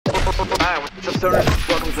Hi, what's up, stoners?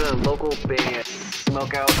 Welcome to the local band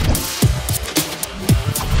Smokeout.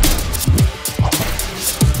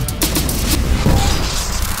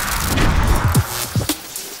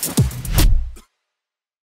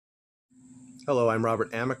 Hello, I'm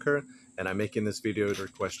Robert Amaker, and I'm making this video to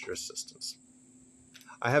request your assistance.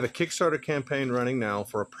 I have a Kickstarter campaign running now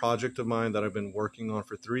for a project of mine that I've been working on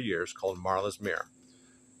for 3 years called Marla's Mirror.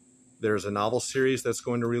 There's a novel series that's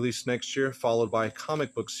going to release next year, followed by a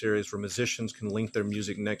comic book series where musicians can link their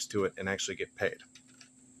music next to it and actually get paid.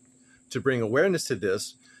 To bring awareness to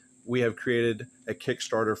this, we have created a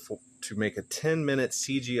Kickstarter to make a 10-minute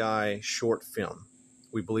CGI short film.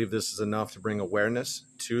 We believe this is enough to bring awareness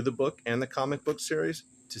to the book and the comic book series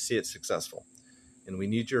to see it successful. And we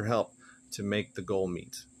need your help to make the goal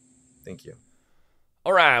meet. Thank you.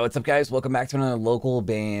 All right, what's up, guys? Welcome back to another local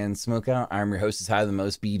band, Smokeout. I'm your host, is High the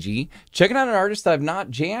Most BG. Checking out an artist I've not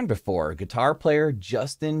jammed before, guitar player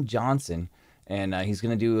Justin Johnson. And he's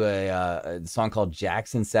going to do a song called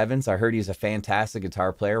Jackson 7. So I heard he's a fantastic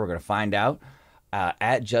guitar player. We're going to find out.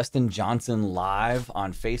 At Justin Johnson Live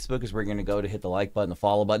on Facebook is where you're going to go to hit the like button, the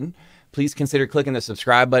follow button. Please consider clicking the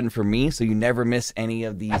subscribe button for me so you never miss any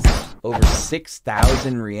of these over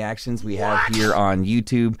 6,000 reactions we have here on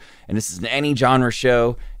YouTube. And this is an any genre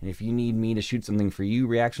show. And if you need me to shoot something for you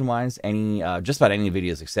reaction-wise, just about any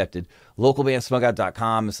video is accepted.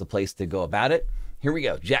 Localbandsmokeout.com is the place to go about it. Here we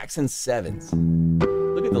go. Jackson 7s.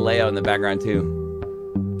 Look at the layout in the background,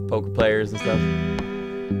 too. Poker players and stuff.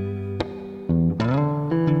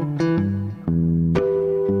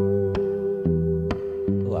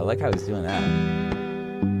 I like how he's doing that.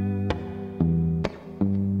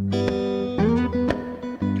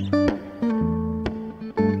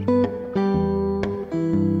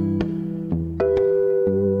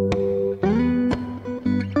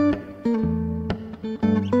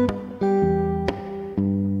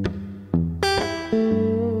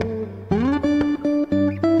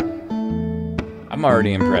 I'm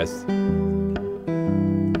already impressed.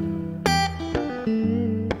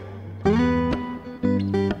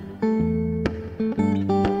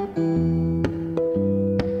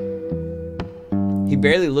 He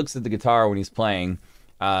barely looks at the guitar when he's playing.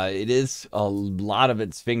 It is a lot of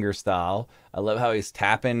its finger style. I love how he's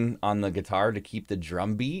tapping on the guitar to keep the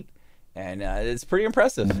drum beat, and it's pretty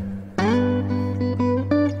impressive.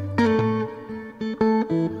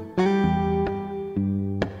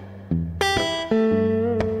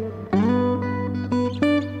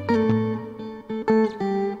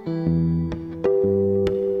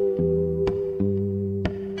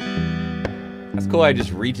 That's cool. He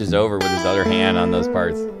just reaches over with his other hand on those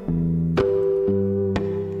parts.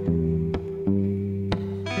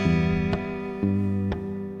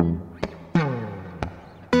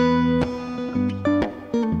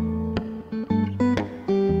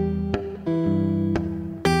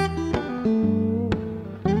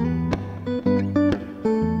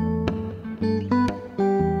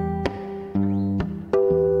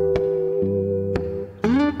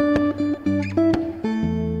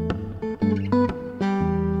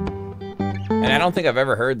 And I don't think I've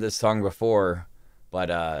ever heard this song before, but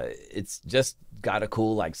it's just got a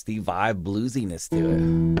cool, like, Steve Vai bluesiness to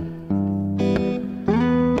it.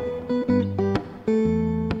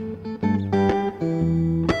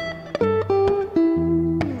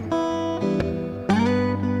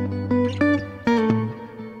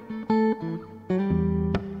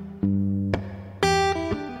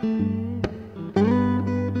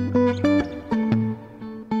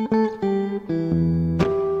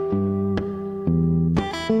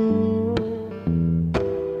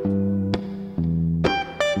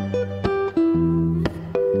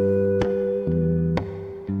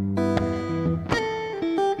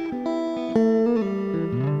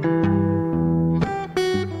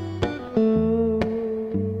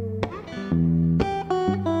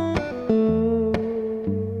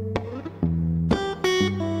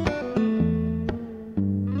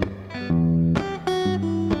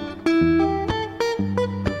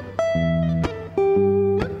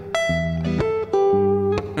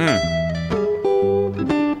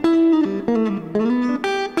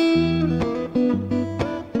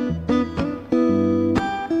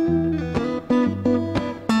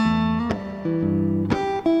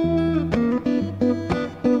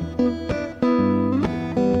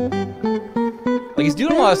 Like, he's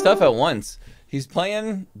doing a lot of stuff at once. He's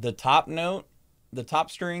playing the top note, the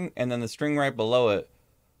top string, and then the string right below it,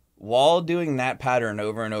 while doing that pattern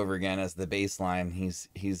over and over again as the bass line.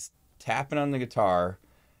 He's tapping on the guitar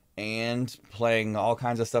and playing all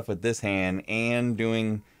kinds of stuff with this hand and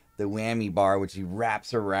doing the whammy bar, which he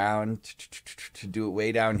wraps around to do it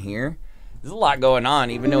way down here. There's a lot going on,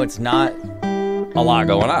 even though it's not a lot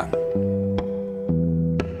going on.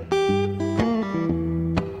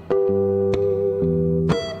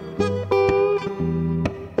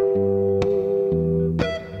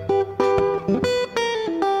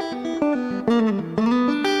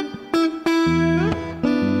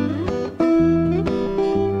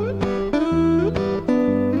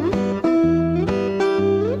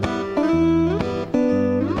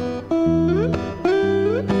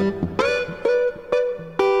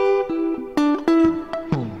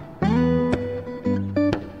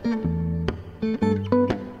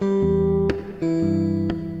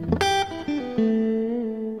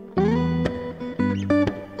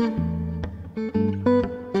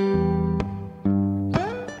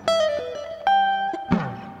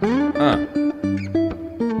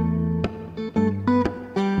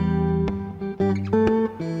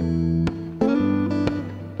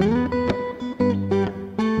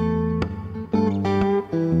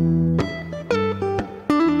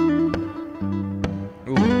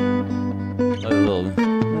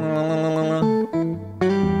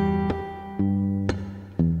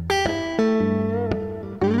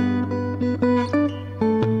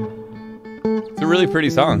 It's a really pretty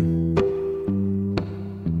song.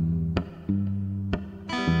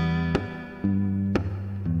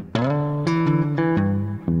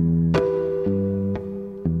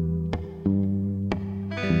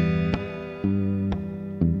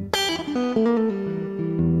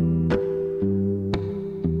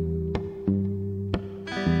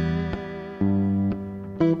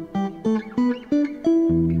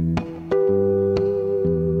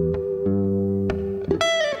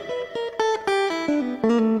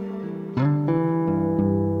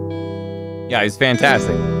 Yeah, he's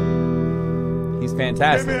fantastic. He's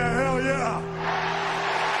fantastic. Give me a hell yeah.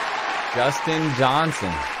 Justin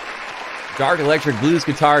Johnson. Dark Electric Blues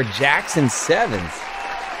guitar, Jackson 7th.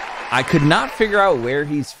 I could not figure out where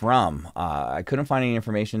he's from. I couldn't find any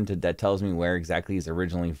information that tells me where exactly he's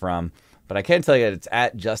originally from. But I can tell you that it's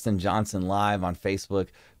at Justin Johnson Live on Facebook.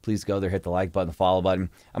 Please go there, hit the like button, the follow button.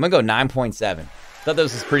 I'm going to go 9.7. Thought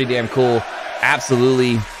this was pretty damn cool.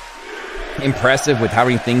 Absolutely impressive with how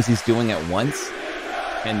many things he's doing at once.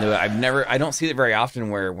 And I don't see it very often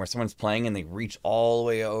where someone's playing and they reach all the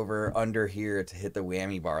way over under here to hit the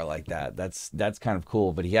whammy bar like that. That's kind of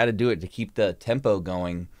cool. But he had to do it to keep the tempo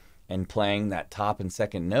going and playing that top and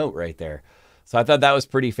second note right there. So I thought that was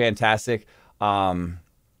pretty fantastic.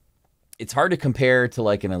 It's hard to compare to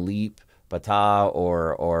like an Elite Bata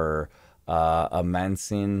or a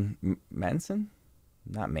Manson.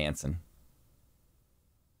 Not Manson.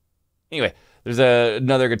 Anyway, there's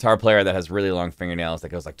another guitar player that has really long fingernails that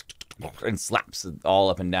goes like and slaps it all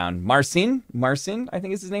up and down. Marcin, I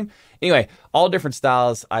think is his name. Anyway, all different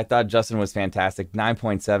styles. I thought Justin was fantastic.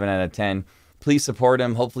 9.7 out of 10. Please support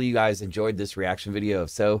him. Hopefully you guys enjoyed this reaction video.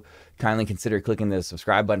 If so, kindly consider clicking the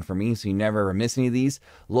subscribe button for me so you never ever miss any of these.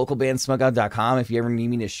 Localbandsmokeout.com if you ever need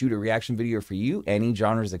me to shoot a reaction video for you. Any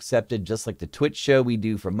genres accepted, just like the Twitch show we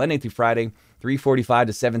do from Monday through Friday, 3:45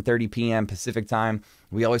 to 7:30 p.m. Pacific time.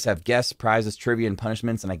 We always have guests, prizes, trivia, and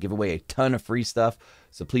punishments, and I give away a ton of free stuff.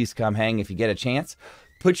 So please come hang if you get a chance.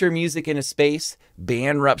 Put your music in a space.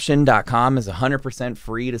 Bandruption.com is 100%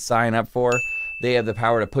 free to sign up for. They have the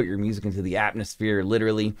power to put your music into the atmosphere,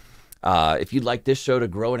 literally. If you'd like this show to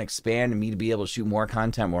grow and expand and me to be able to shoot more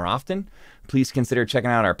content more often, please consider checking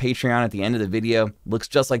out our Patreon at the end of the video. Looks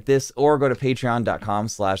just like this, or go to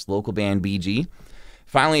patreon.com/localbandbg.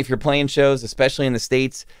 Finally, if you're playing shows, especially in the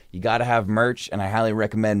States, you got to have merch, and I highly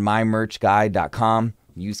recommend mymerchguide.com.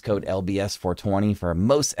 Use code LBS420 for a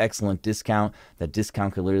most excellent discount. That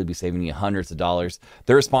discount could literally be saving you hundreds of dollars.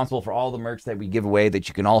 They're responsible for all the merch that we give away that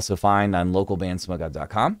you can also find on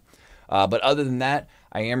localbandsmokeout.com. But other than that,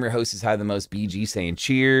 I am your host, who's high the most, BG, saying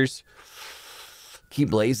cheers, keep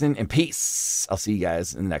blazing, and peace. I'll see you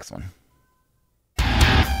guys in the next one.